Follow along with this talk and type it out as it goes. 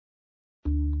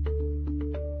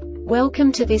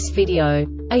Welcome to this video.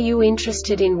 Are you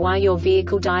interested in why your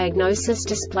vehicle diagnosis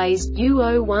displays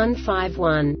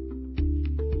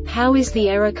U0151? How is the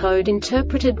error code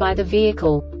interpreted by the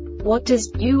vehicle? What does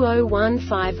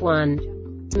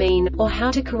U0151 mean, or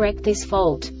how to correct this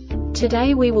fault?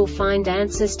 Today we will find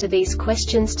answers to these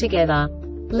questions together.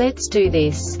 Let's do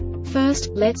this. First,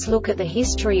 let's look at the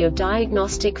history of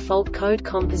diagnostic fault code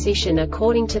composition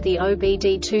according to the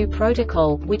OBD2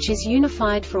 protocol, which is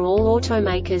unified for all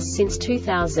automakers since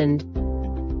 2000.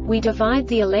 We divide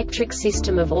the electric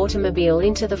system of automobile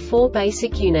into the four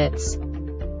basic units: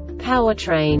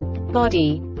 powertrain,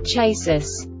 body,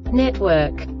 chassis,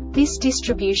 network. This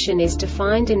distribution is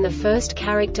defined in the first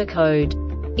character code.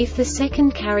 If the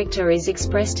second character is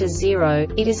expressed as 0,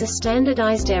 it is a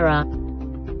standardized error.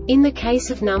 In the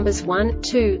case of numbers 1,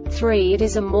 2, 3, it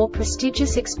is a more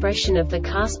prestigious expression of the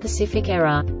car-specific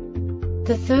error.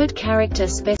 The third character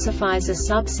specifies a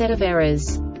subset of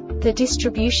errors. The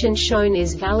distribution shown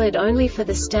is valid only for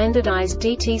the standardized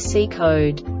DTC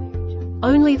code.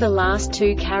 Only the last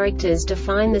two characters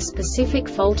define the specific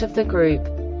fault of the group.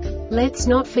 Let's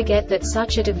not forget that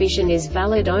such a division is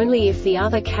valid only if the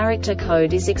other character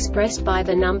code is expressed by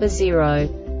the number 0.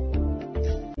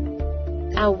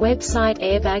 Our website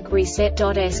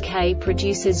airbagreset.sk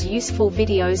produces useful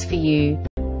videos for you.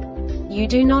 You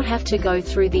do not have to go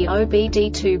through the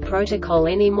OBD2 protocol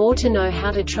anymore to know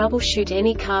how to troubleshoot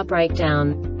any car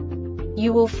breakdown.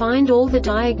 You will find all the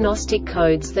diagnostic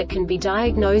codes that can be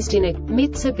diagnosed in a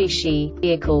Mitsubishi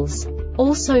vehicles.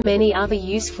 Also many other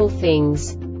useful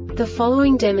things. The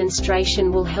following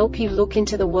demonstration will help you look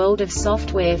into the world of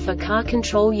software for car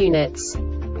control units.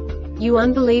 You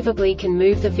unbelievably can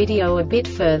move the video a bit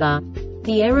further.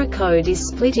 The error code is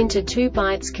split into 2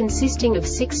 bytes consisting of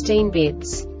 16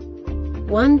 bits.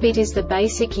 1 bit is the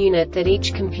basic unit that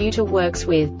each computer works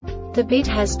with. The bit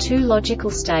has 2 logical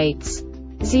states: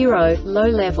 0, low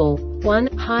level, 1,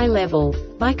 high level.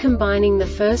 By combining the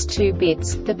first 2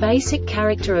 bits, the basic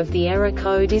character of the error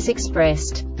code is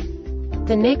expressed.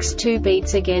 The next 2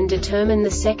 beats again determine the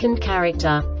second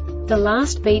character. The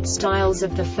last beat styles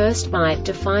of the first byte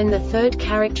define the third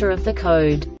character of the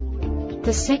code.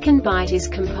 The second byte is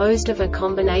composed of a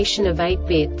combination of 8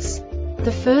 bits.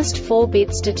 The first 4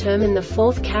 bits determine the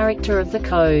fourth character of the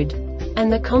code.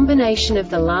 And the combination of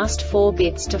the last 4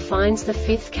 bits defines the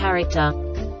fifth character.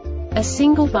 A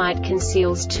single byte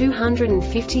conceals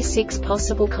 256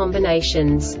 possible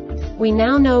combinations. We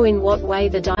now know in what way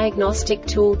the diagnostic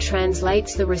tool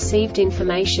translates the received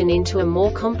information into a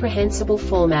more comprehensible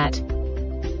format.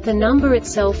 The number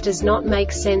itself does not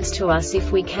make sense to us if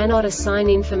we cannot assign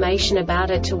information about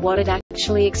it to what it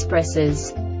actually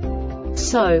expresses.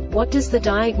 So, what does the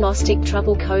diagnostic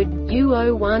trouble code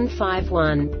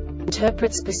U0151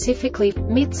 interpret specifically for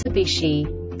Mitsubishi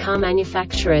car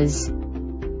manufacturers?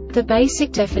 The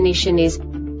basic definition is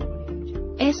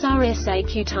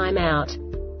SRS-ECU Time-out.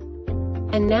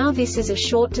 And now this is a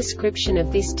short description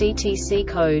of this DTC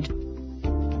code.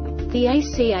 The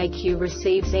S.R.S.ECU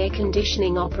receives air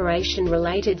conditioning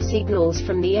operation-related signals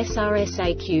from the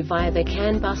SRS-ECU via the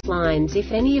CAN bus lines.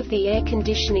 If any of the air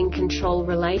conditioning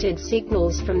control-related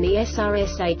signals from the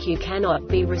SRS-ECU cannot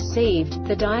be received,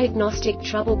 the diagnostic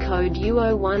trouble code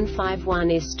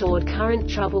U0151 is stored current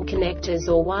trouble connectors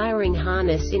or wiring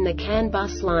harness in the CAN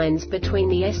bus lines between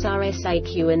the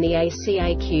SRS-ECU and the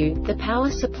S.R.S.ECU, the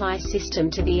power supply system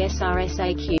to the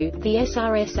SRS-ECU, the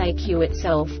SRS-ECU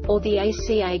itself, or the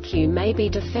S.R.S.ECU may be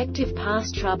defective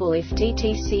pass trouble. If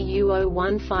DTC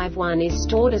U0151 is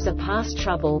stored as a pass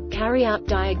trouble, carry out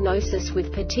diagnosis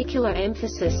with particular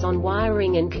emphasis on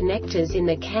wiring and connectors in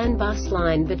the CAN bus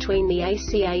line between the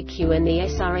S.R.S.ECU and the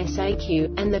SRS-ECU,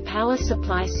 and the power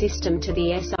supply system to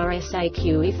the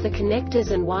SRS-ECU. If the connectors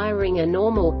and wiring are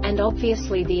normal, and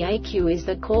obviously the ECU is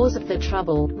the cause of the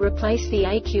trouble, replace the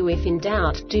ECU. If in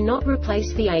doubt, do not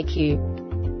replace the ECU.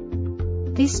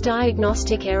 This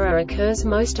diagnostic error occurs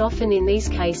most often in these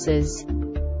cases: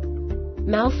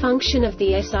 malfunction of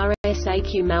the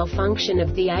SRS-ECU, malfunction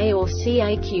of the A or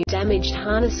C-ECU, damaged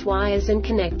harness wires and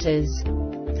connectors.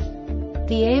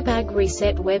 The Airbag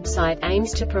Reset website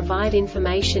aims to provide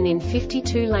information in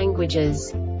 52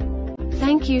 languages.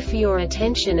 Thank you for your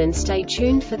attention and stay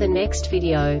tuned for the next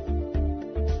video.